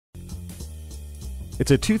It's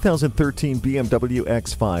a 2013 BMW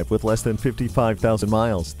X5 with less than 55,000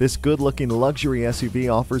 miles. This good-looking luxury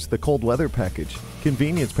SUV offers the cold weather package,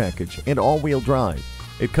 convenience package, and all-wheel drive.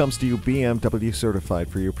 It comes to you BMW certified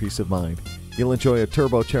for your peace of mind. You'll enjoy a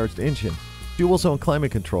turbocharged engine, dual-zone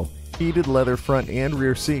climate control, heated leather front and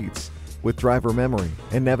rear seats, with driver memory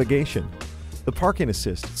and navigation. The parking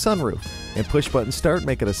assist, sunroof, and push-button start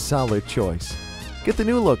make it a solid choice. Get the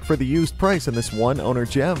new look for the used price in this one-owner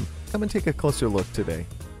gem. Come and take a closer look today.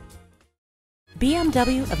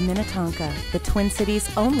 BMW of Minnetonka, the Twin Cities'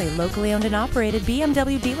 only locally owned and operated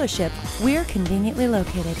BMW dealership. We're conveniently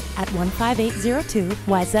located at 15802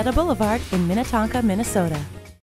 Wayzata Boulevard in Minnetonka, Minnesota.